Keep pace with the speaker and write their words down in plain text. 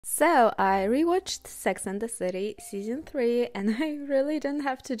So, I rewatched Sex and the City season 3 and I really didn't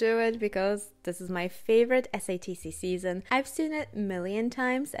have to do it because this is my favorite SATC season. I've seen it a million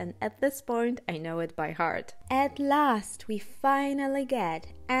times and at this point I know it by heart. At last, we finally get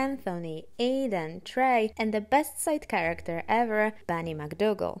Anthony, Aidan, Trey, and the best side character ever, Bunny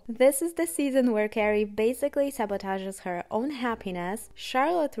McDougal. This is the season where Carrie basically sabotages her own happiness,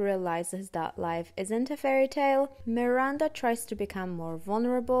 Charlotte realizes that life isn't a fairy tale, Miranda tries to become more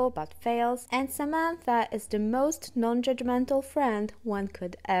vulnerable but fails, and Samantha is the most non-judgmental friend one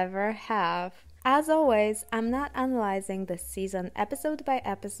could ever have. As always, I'm not analyzing this season episode by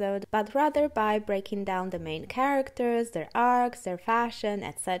episode, but rather by breaking down the main characters, their arcs, their fashion,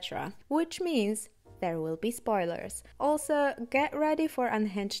 etc. Which means there will be spoilers. Also, get ready for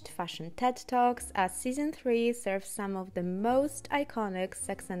unhinged fashion TED Talks as season 3 serves some of the most iconic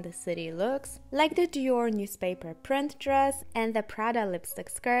Sex and the City looks, like the Dior newspaper print dress and the Prada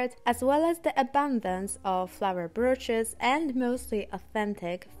lipstick skirt, as well as the abundance of flower brooches and mostly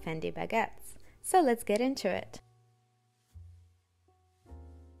authentic Fendi baguettes. So let's get into it.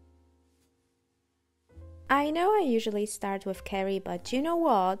 I know I usually start with Carrie, but you know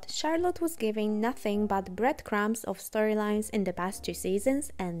what? Charlotte was giving nothing but breadcrumbs of storylines in the past 2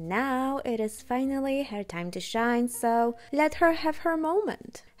 seasons, and now it is finally her time to shine, so let her have her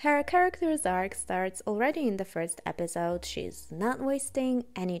moment. Her character's arc starts already in the first episode. She's not wasting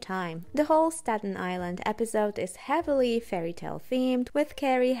any time. The whole Staten Island episode is heavily fairy tale themed, with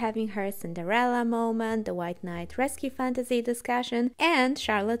Carrie having her Cinderella moment, the White Knight rescue fantasy discussion, and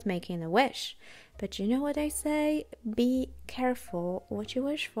Charlotte making a wish. But you know what I say? Be careful what you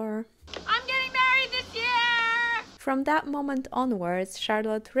wish for. I'm getting married this year! From that moment onwards,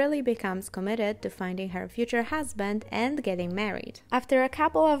 Charlotte really becomes committed to finding her future husband and getting married. After a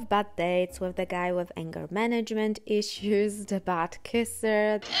couple of bad dates with the guy with anger management issues, the bad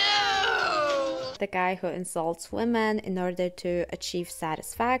kisser, the guy who insults women in order to achieve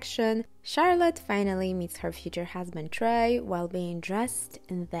satisfaction, Charlotte finally meets her future husband Trey while being dressed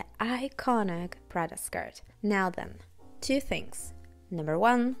in the iconic Prada skirt. Now then, 2 things. Number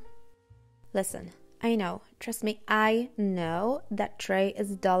 1, listen, I know, trust me, I know that Trey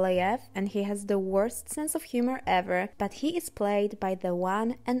is Dolayev and he has the worst sense of humor ever, but he is played by the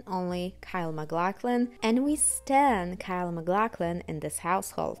one and only Kyle MacLachlan, and we stan Kyle MacLachlan in this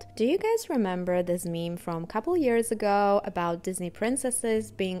household. Do you guys remember this meme from a couple years ago about Disney princesses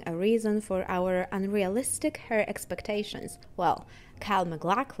being a reason for our unrealistic hair expectations? Well, Kyle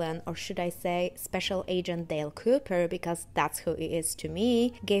MacLachlan, or should I say Special Agent Dale Cooper, because that's who he is to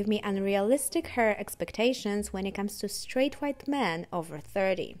me, gave me unrealistic hair expectations when it comes to straight white men over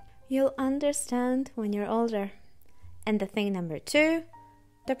 30. You'll understand when you're older. And the thing number 2,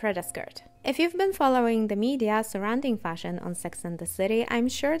 the Prada skirt. If you've been following the media surrounding fashion on Sex and the City, I'm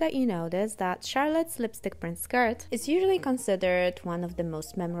sure that you noticed that Charlotte's lipstick print skirt is usually considered one of the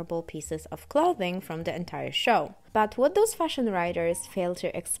most memorable pieces of clothing from the entire show. But what those fashion writers fail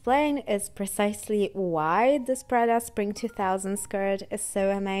to explain is precisely why this Prada Spring 2000 skirt is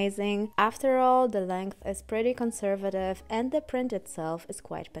so amazing. After all, the length is pretty conservative and the print itself is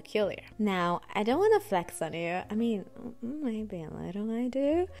quite peculiar. Now, I don't want to flex on you, I mean, maybe a little I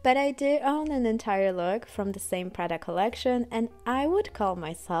do, but I do own an entire look from the same Prada collection and I would call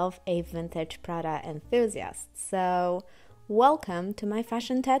myself a vintage Prada enthusiast, so welcome to my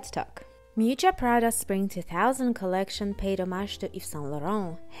fashion TED Talk. Miuccia Prada's Spring 2000 collection paid homage to Yves Saint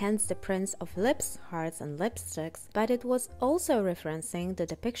Laurent, hence the prints of lips, hearts and lipsticks, but it was also referencing the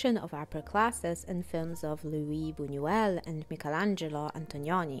depiction of upper classes in films of Louis Buñuel and Michelangelo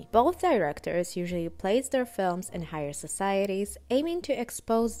Antonioni. Both directors usually place their films in higher societies, aiming to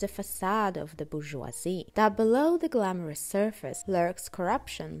expose the facade of the bourgeoisie. That below the glamorous surface lurks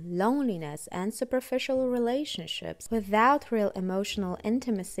corruption, loneliness and superficial relationships without real emotional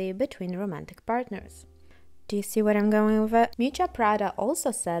intimacy between romantic partners. Do you see where I'm going with it? Miuccia Prada also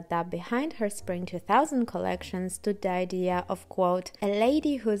said that behind her Spring 2000 collection stood the idea of, quote, a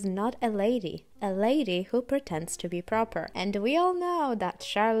lady who's not a lady who pretends to be proper. And we all know that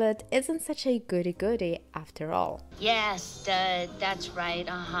Charlotte isn't such a goody-goody after all. Yes, that's right,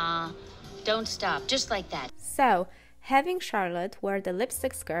 Don't stop, just like that. So, having Charlotte wear the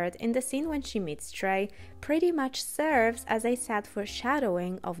lipstick skirt in the scene when she meets Trey pretty much serves as a sad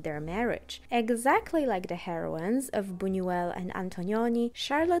foreshadowing of their marriage. Exactly like the heroines of Buñuel and Antonioni,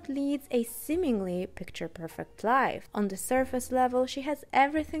 Charlotte leads a seemingly picture-perfect life. On the surface level, she has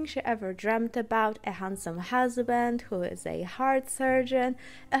everything she ever dreamt about: a handsome husband who is a heart surgeon,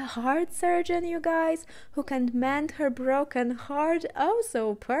 you guys, who can mend her broken heart oh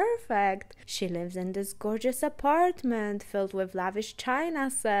so perfect. She lives in this gorgeous apartment apartment filled with lavish china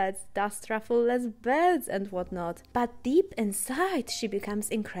sets, dust ruffle-less beds and whatnot. But deep inside, she becomes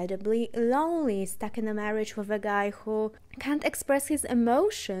incredibly lonely, stuck in a marriage with a guy who can't express his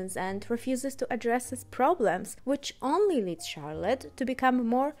emotions and refuses to address his problems, which only leads Charlotte to become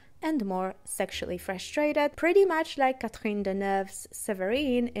more and more sexually frustrated, pretty much like Catherine Deneuve's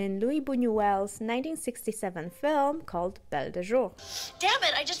Séverine in Louis Buñuel's 1967 film called Belle de Jour. Damn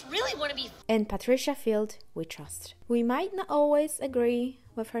it, I just really want to be... In Patricia Field, we trust. We might not always agree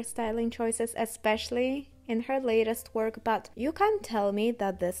with her styling choices, especially in her latest work, but you can't tell me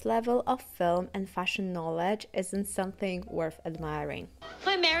that this level of film and fashion knowledge isn't something worth admiring.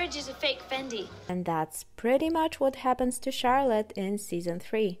 My marriage is a fake Fendi. And that's pretty much what happens to Charlotte in season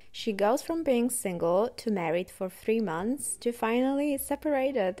 3. She goes from being single to married for 3 months to finally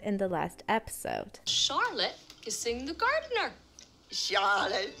separated in the last episode. Charlotte kissing the gardener.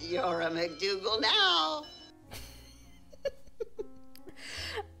 Charlotte, you're a McDougal now.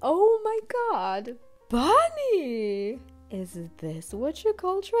 Oh my god! Bunny! Is this what you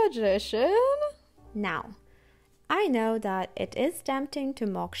call tradition? Now, I know that it is tempting to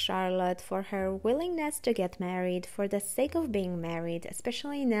mock Charlotte for her willingness to get married for the sake of being married,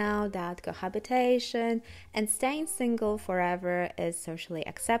 especially now that cohabitation and staying single forever is socially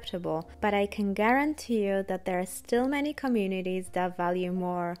acceptable. But I can guarantee you that there are still many communities that value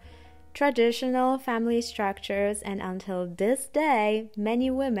more traditional family structures, and until this day, many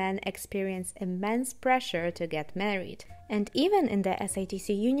women experience immense pressure to get married. And even in the SATC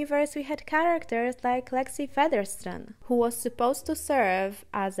universe, we had characters like Lexi Featherstone, who was supposed to serve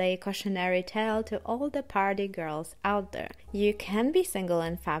as a cautionary tale to all the party girls out there. You can be single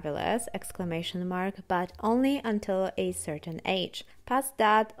and fabulous, ! But only until a certain age. Past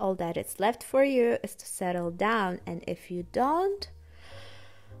that, all that is left for you is to settle down, and if you don't,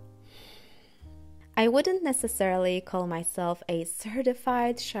 I wouldn't necessarily call myself a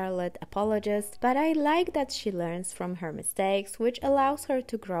certified Charlotte apologist, but I like that she learns from her mistakes, which allows her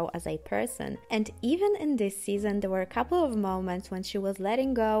to grow as a person. And even in this season, there were a couple of moments when she was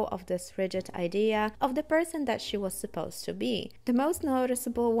letting go of this rigid idea of the person that she was supposed to be. The most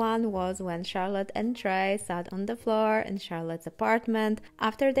noticeable one was when Charlotte and Trey sat on the floor in Charlotte's apartment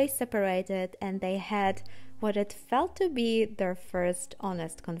after they separated, and they had what it felt to be their first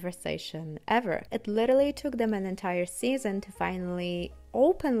honest conversation ever. It literally took them an entire season to finally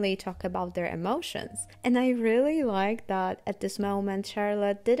openly talk about their emotions. And I really like that at this moment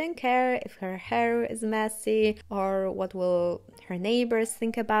Charlotte didn't care if her hair is messy or what will her neighbors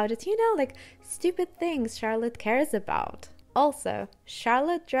think about it. You know, like stupid things Charlotte cares about. Also,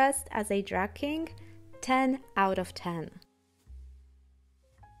 Charlotte dressed as a drag king, 10 out of 10.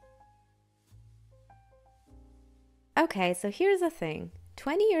 Okay, so here's the thing.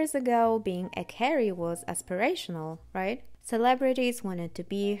 20 years ago, being a Carrie was aspirational, right? Celebrities wanted to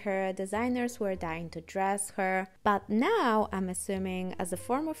be her, designers were dying to dress her. But now, I'm assuming, as a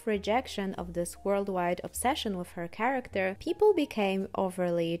form of rejection of this worldwide obsession with her character, people became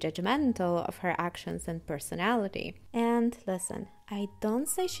overly judgmental of her actions and personality. And listen, I don't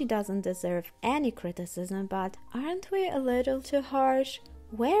say she doesn't deserve any criticism, but aren't we a little too harsh?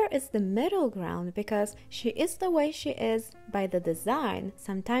 Where is the middle ground? Because she is the way she is by the design.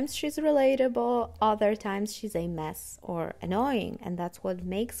 Sometimes she's relatable, other times she's a mess or annoying, and that's what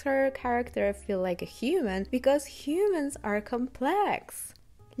makes her character feel like a human, because humans are complex.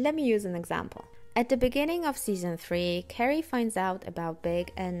 Let me use an example. At the beginning of season 3, Carrie finds out about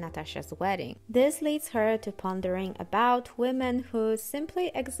Big and Natasha's wedding. This leads her to pondering about women who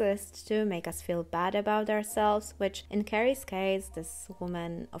simply exist to make us feel bad about ourselves, which in Carrie's case, this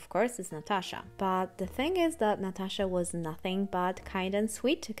woman of course is Natasha. But the thing is that Natasha was nothing but kind and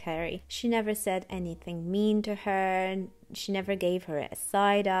sweet to Carrie. She never said anything mean to her, she never gave her a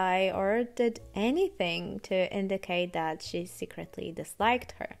side eye or did anything to indicate that she secretly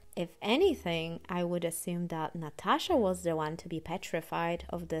disliked her. If anything, I would assume that Natasha was the one to be petrified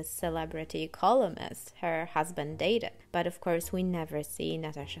of the celebrity columnist her husband dated. But of course, we never see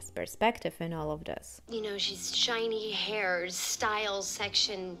Natasha's perspective in all of this. You know, she's shiny hairs, style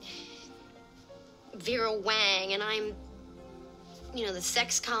section, Vera Wang, and I'm, you know, the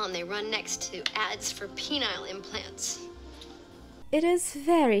sex column they run next to ads for penile implants. It is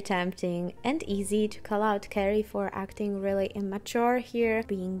very tempting and easy to call out Carrie for acting really immature here,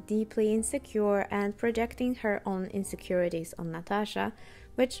 being deeply insecure and projecting her own insecurities on Natasha,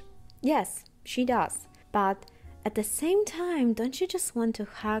 which, yes, she does. But at the same time, don't you just want to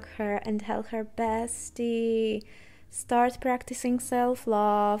hug her and tell her, bestie, Start practicing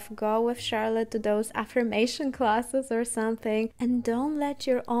self-love, go with Charlotte to those affirmation classes or something, and don't let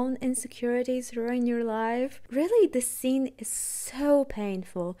your own insecurities ruin your life. Really, this scene is so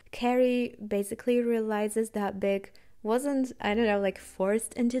painful. Carrie basically realizes that Big wasn't, I don't know, like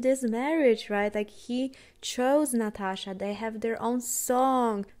forced into this marriage, right? Like he chose Natasha. They have their own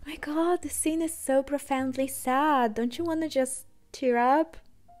song. My God, the scene is so profoundly sad. Don't you want to just tear up?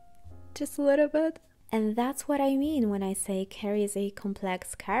 Just a little bit? And that's what I mean when I say Carrie is a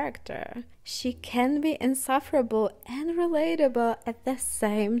complex character. She can be insufferable and relatable at the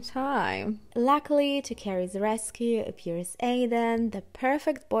same time. Luckily, to Carrie's rescue appears Aidan, the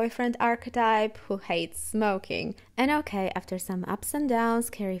perfect boyfriend archetype who hates smoking. And okay, after some ups and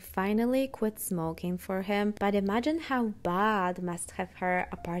downs, Carrie finally quit smoking for him, but imagine how bad must have her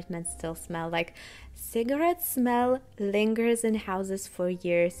apartment still smell. Like, cigarette smell lingers in houses for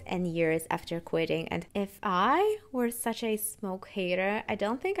years and years after quitting, and if I were such a smoke hater, I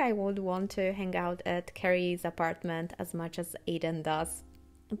don't think I would want to hang out at Carrie's apartment as much as Aidan does.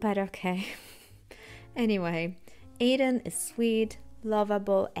 But okay. Anyway, Aidan is sweet,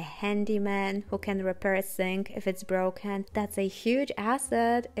 lovable, a handyman who can repair a sink if it's broken. That's a huge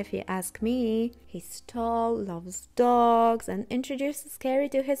asset if you ask me. He's tall, loves dogs, and introduces Carrie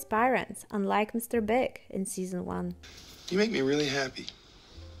to his parents, unlike Mr. Big in season 1. You make me really happy.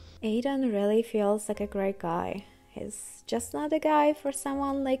 Aidan really feels like a great guy. He's just not a guy for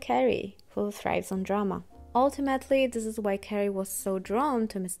someone like Carrie, who thrives on drama. Ultimately, this is why Carrie was so drawn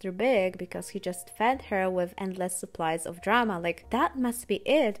to Mr. Big, because he just fed her with endless supplies of drama. Like, that must be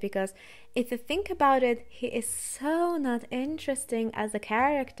it, because if you think about it, he is so not interesting as a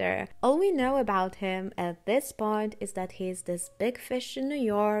character. All we know about him at this point is that he's this big fish in New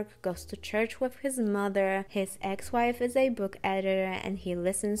York, goes to church with his mother, his ex-wife is a book editor, and he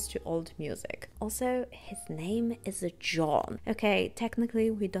listens to old music. Also, his name is John. Okay,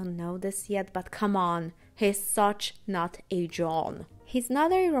 technically we don't know this yet, but come on. He's such not a John. He's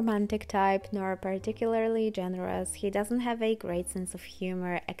not a romantic type, nor particularly generous. He doesn't have a great sense of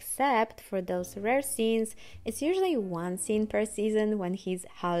humor, except for those rare scenes. It's usually one scene per season when he's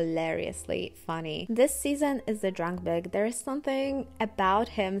hilariously funny. This season is the drunk Big. There is something about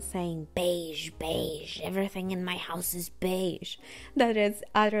him saying beige, beige, everything in my house is beige, that is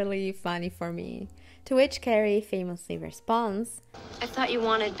utterly funny for me. To which Carrie famously responds, I thought you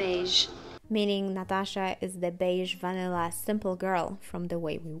wanted beige. Meaning Natasha is the beige vanilla simple girl from The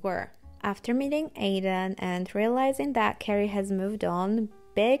Way We Were. After meeting Aidan and realizing that Carrie has moved on,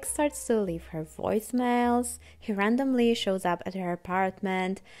 Big starts to leave her voicemails. He randomly shows up at her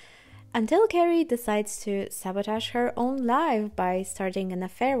apartment until Carrie decides to sabotage her own life by starting an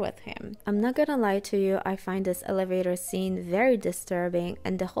affair with him. I'm not gonna lie to you, I find this elevator scene very disturbing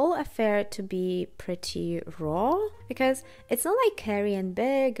and the whole affair to be pretty raw, because it's not like Carrie and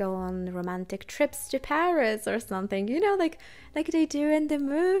Big go on romantic trips to Paris or something, you know, like they do in the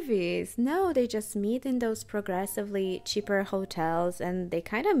movies. No, they just meet in those progressively cheaper hotels and they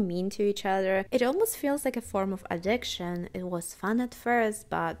kind of mean to each other. It almost feels like a form of addiction. It was fun at first,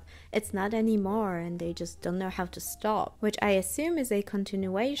 but it's not anymore, and they just don't know how to stop, which I assume is a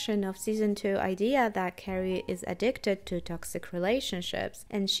continuation of season 2 idea that Carrie is addicted to toxic relationships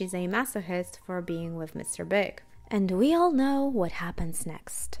and she's a masochist for being with Mr. Big. And we all know what happens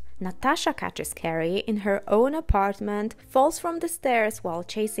next. Natasha catches Carrie in her own apartment, falls from the stairs while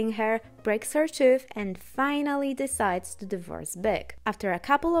chasing her, breaks her tooth, and finally decides to divorce Big. After a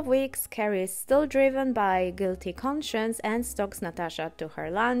couple of weeks, Carrie is still driven by guilty conscience and stalks Natasha to her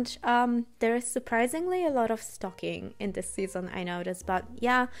lunch. There is surprisingly a lot of stalking in this season, I noticed, but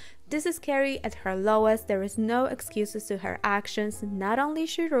yeah, this is Carrie at her lowest. There is no excuses to her actions. Not only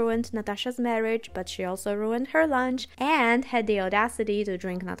she ruined Natasha's marriage, but she also ruined her lunch and had the audacity to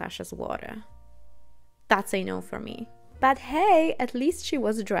drink Natasha's water. That's a no for me. But hey, at least she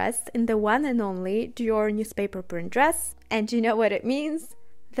was dressed in the one and only Dior newspaper print dress. And you know what it means?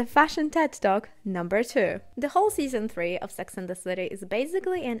 The Fashion TED Talk number 2. The whole season 3 of Sex and the City is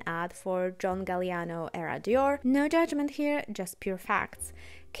basically an ad for John Galliano era Dior. No judgment here, just pure facts.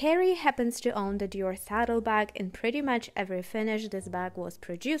 Carrie happens to own the Dior saddlebag in pretty much every finish this bag was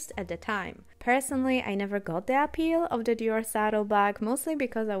produced at the time. Personally, I never got the appeal of the Dior saddlebag, mostly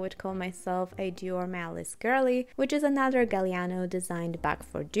because I would call myself a Dior Malice girly, which is another Galliano designed bag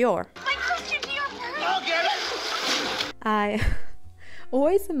for Dior. My Christian Dior purse! I'll get it! I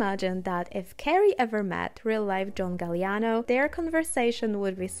always imagined that if Carrie ever met real-life John Galliano, their conversation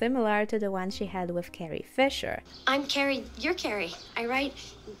would be similar to the one she had with Carrie Fisher. I'm Carrie, you're Carrie. I write,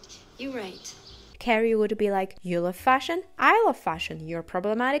 you write. Carrie would be like, you love fashion, I love fashion, you're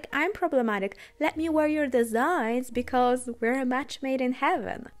problematic, I'm problematic, let me wear your designs because we're a match made in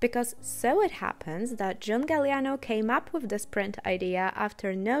heaven. Because so it happens that John Galliano came up with this print idea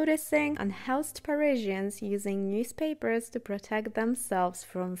after noticing unhoused Parisians using newspapers to protect themselves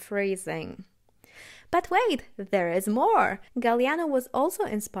from freezing. But wait, there is more! Galliano was also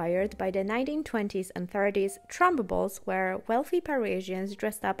inspired by the 1920s and 30s Trump balls where wealthy Parisians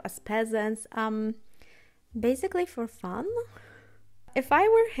dressed up as peasants, basically for fun? If I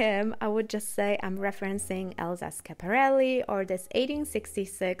were him, I would just say I'm referencing Elsa Schiaparelli or this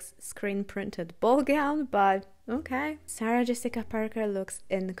 1866 screen-printed ball gown, but okay. Sarah Jessica Parker looks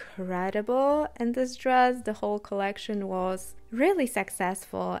incredible in this dress. The whole collection was really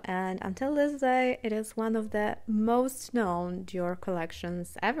successful, and until this day, it is one of the most known Dior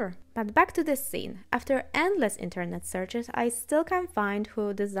collections ever. But back to this scene. After endless internet searches, I still can't find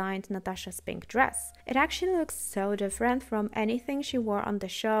who designed Natasha's pink dress. It actually looks so different from anything she wore on the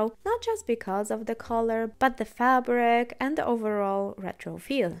show, not just because of the color, but the fabric and the overall retro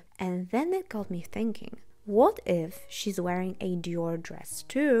feel. And then it got me thinking, what if she's wearing a Dior dress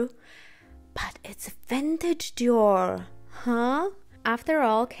too, but it's vintage Dior? Huh? After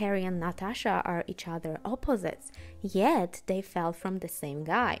all, Carrie and Natasha are each other opposites, yet they fell from the same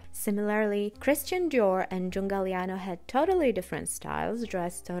guy. Similarly, Christian Dior and John Galliano had totally different styles,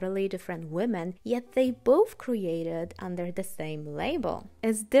 dressed totally different women, yet they both created under the same label.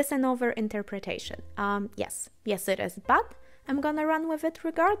 Is this an overinterpretation? Yes it is, but I'm gonna run with it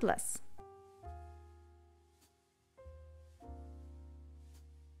regardless.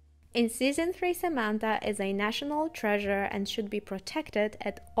 In Season 3, Samantha is a national treasure and should be protected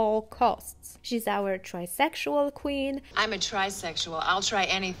at all costs. She's our trisexual queen. I'm a trisexual. I'll try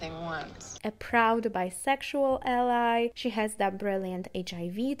anything once. A proud bisexual ally. She has that brilliant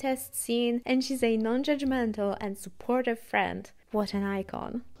HIV test scene, and she's a non-judgmental and supportive friend. What an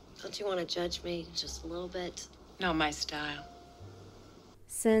icon. Don't you want to judge me just a little bit? Not my style.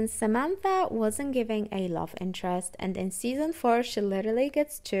 Since Samantha wasn't giving a love interest, and in Season 4 she literally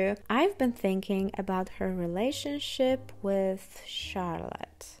gets 2, I've been thinking about her relationship with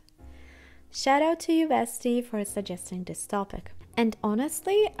Charlotte. Shout out to you, bestie, for suggesting this topic. And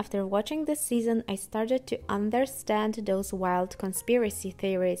honestly, after watching this season, I started to understand those wild conspiracy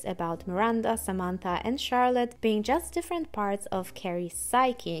theories about Miranda, Samantha, and Charlotte being just different parts of Carrie's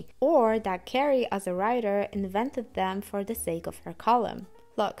psyche, or that Carrie, as a writer, invented them for the sake of her column.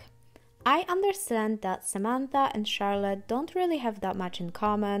 Look, I understand that Samantha and Charlotte don't really have that much in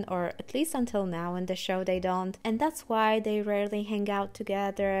common, or at least until now in the show they don't, and that's why they rarely hang out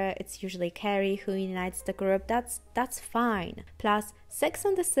together. It's usually Carrie who unites the group. That's fine. Plus, Sex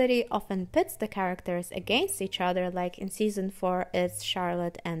and the City often pits the characters against each other, like in Season 4 it's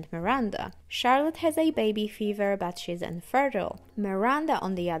Charlotte and Miranda. Charlotte has a baby fever, but she's infertile. Miranda,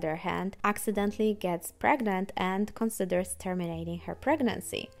 on the other hand, accidentally gets pregnant and considers terminating her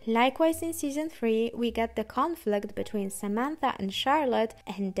pregnancy. Likewise, in Season 3, we get the conflict between Samantha and Charlotte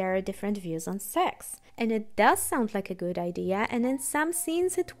and their different views on sex. And it does sound like a good idea, and in some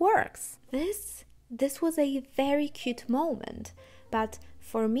scenes it works. This was a very cute moment, but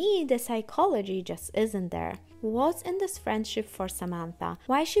for me, the psychology just isn't there. What's in this friendship for Samantha?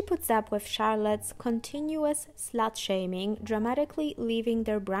 Why she puts up with Charlotte's continuous slut-shaming, dramatically leaving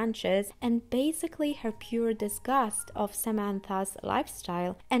their branches, and basically her pure disgust of Samantha's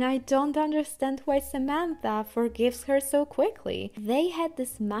lifestyle. And I don't understand why Samantha forgives her so quickly. They had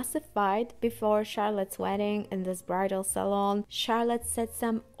this massive fight before Charlotte's wedding in this bridal salon. Charlotte said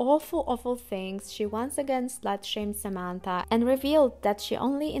some awful things. She once again slut-shamed Samantha and revealed that she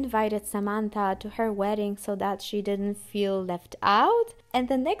only invited Samantha to her wedding so that she didn't feel left out. And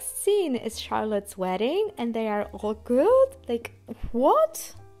the next scene is Charlotte's wedding and they are all good? Like,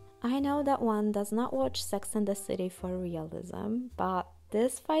 what? I know that one does not watch Sex and the City for realism, but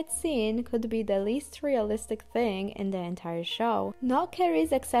this fight scene could be the least realistic thing in the entire show. Not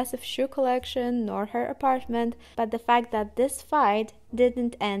Carrie's excessive shoe collection nor her apartment, but the fact that this fight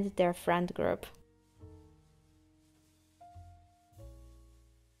didn't end their friend group.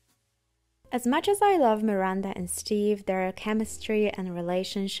 As much as I love Miranda and Steve, their chemistry and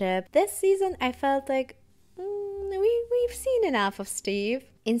relationship, this season I felt like we've seen enough of Steve.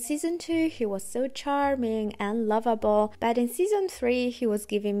 In season 2, he was so charming and lovable, but in season 3, he was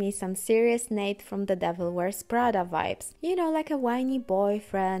giving me some serious Nate from The Devil Wears Prada vibes. You know, like a whiny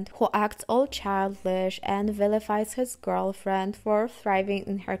boyfriend who acts all childish and vilifies his girlfriend for thriving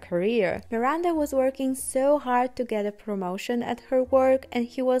in her career. Miranda was working so hard to get a promotion at her work, and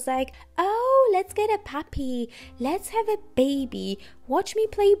he was like, "Oh, let's get a puppy, let's have a baby, watch me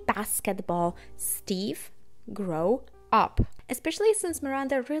play basketball." Steve, grow up. Especially since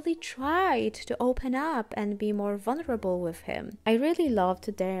Miranda really tried to open up and be more vulnerable with him. I really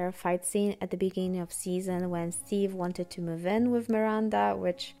loved their fight scene at the beginning of season when Steve wanted to move in with Miranda,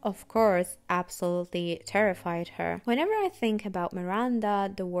 which of course absolutely terrified her. Whenever I think about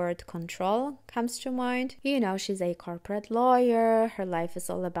Miranda, the word control comes to mind. You know, she's a corporate lawyer, her life is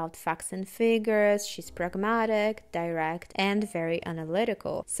all about facts and figures, she's pragmatic, direct, and very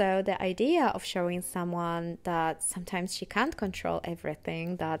analytical. So the idea of showing someone that sometimes she can't control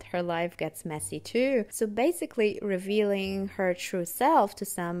everything, that her life gets messy too, so basically revealing her true self to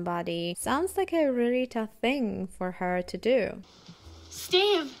somebody, sounds like a really tough thing for her to do.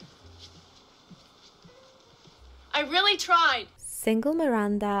 Steve! I really tried! Single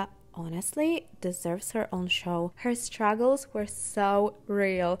Miranda honestly deserves her own show. Her struggles were so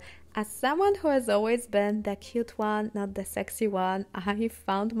real. As someone who has always been the cute one, not the sexy one, I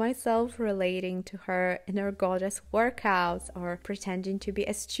found myself relating to her in her goddess workouts or pretending to be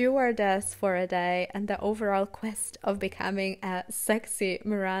a stewardess for a day and the overall quest of becoming a sexy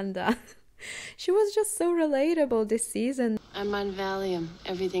Miranda. She was just so relatable this season. I'm on Valium.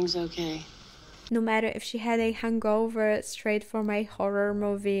 Everything's okay. No matter if she had a hangover straight from a horror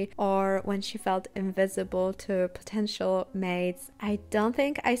movie or when she felt invisible to potential mates, I don't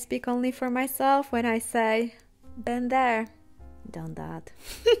think I speak only for myself when I say, been there, done that.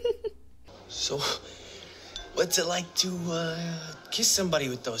 So, what's it like to kiss somebody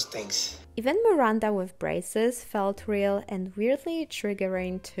with those things? Even Miranda with braces felt real and weirdly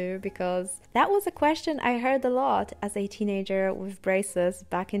triggering too, because that was a question I heard a lot as a teenager with braces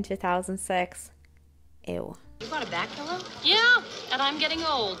back in 2006. Ew. You bought a back pillow? Yeah, at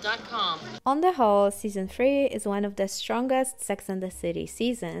I'mGettingOld.com. On the whole, season 3 is one of the strongest Sex and the City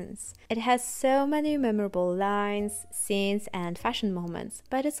seasons. It has so many memorable lines, scenes, and fashion moments,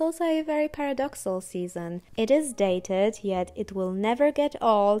 but it's also a very paradoxical season. It is dated, yet it will never get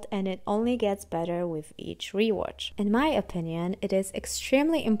old, and it only gets better with each rewatch. In my opinion, it is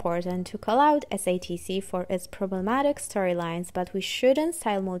extremely important to call out SATC for its problematic storylines, but we shouldn't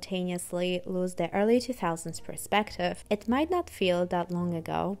simultaneously lose the early 2000s perspective. It might not feel that long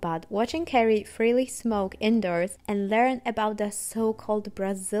ago, but watching Carrie freely smoke indoors and learn about the so-called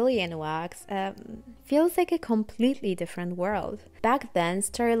Brazilian wax feels like a completely different world. Back then,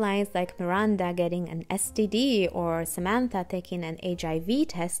 storylines like Miranda getting an STD or Samantha taking an HIV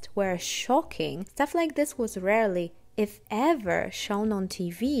test were shocking. Stuff like this was rarely, if ever, shown on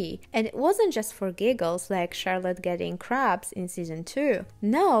TV. And it wasn't just for giggles like Charlotte getting crabs in season 2.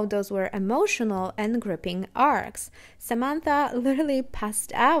 No, those were emotional and gripping arcs. Samantha literally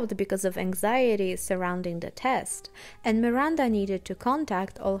passed out because of anxiety surrounding the test. And Miranda needed to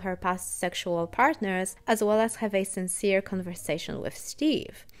contact all her past sexual partners as well as have a sincere conversation with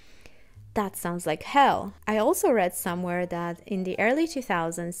Steve. That sounds like hell. I also read somewhere that in the early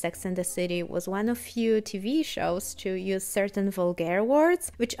 2000s, Sex and the City was one of few TV shows to use certain vulgar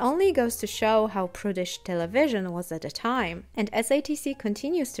words, which only goes to show how prudish television was at the time. And SATC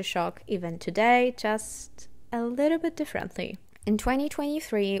continues to shock even today, just a little bit differently. In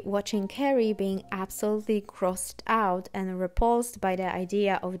 2023, watching Carrie being absolutely grossed out and repulsed by the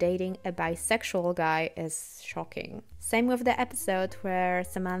idea of dating a bisexual guy is shocking. Same with the episode where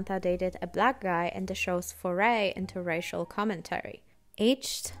Samantha dated a black guy and the show's foray into racial commentary.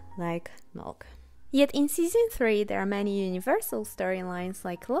 Aged like milk. Yet in season 3, there are many universal storylines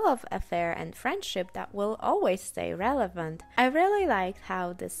like love, affair, and friendship that will always stay relevant. I really liked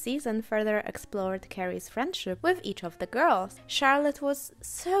how this season further explored Carrie's friendship with each of the girls. Charlotte was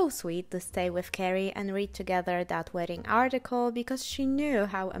so sweet to stay with Carrie and read together that wedding article because she knew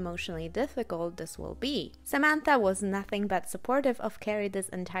how emotionally difficult this will be. Samantha was nothing but supportive of Carrie this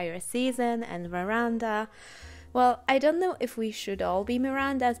entire season, and Miranda... Well, I don't know if we should all be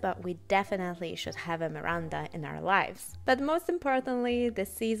Mirandas, but we definitely should have a Miranda in our lives. But most importantly,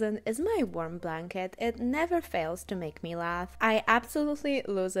 this season is my warm blanket. It never fails to make me laugh. I absolutely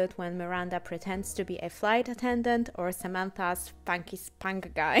lose it when Miranda pretends to be a flight attendant or Samantha's funky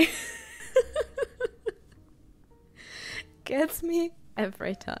spunk guy. Gets me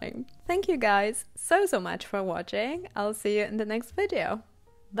every time. Thank you guys so much for watching. I'll see you in the next video.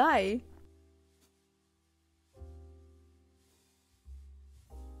 Bye!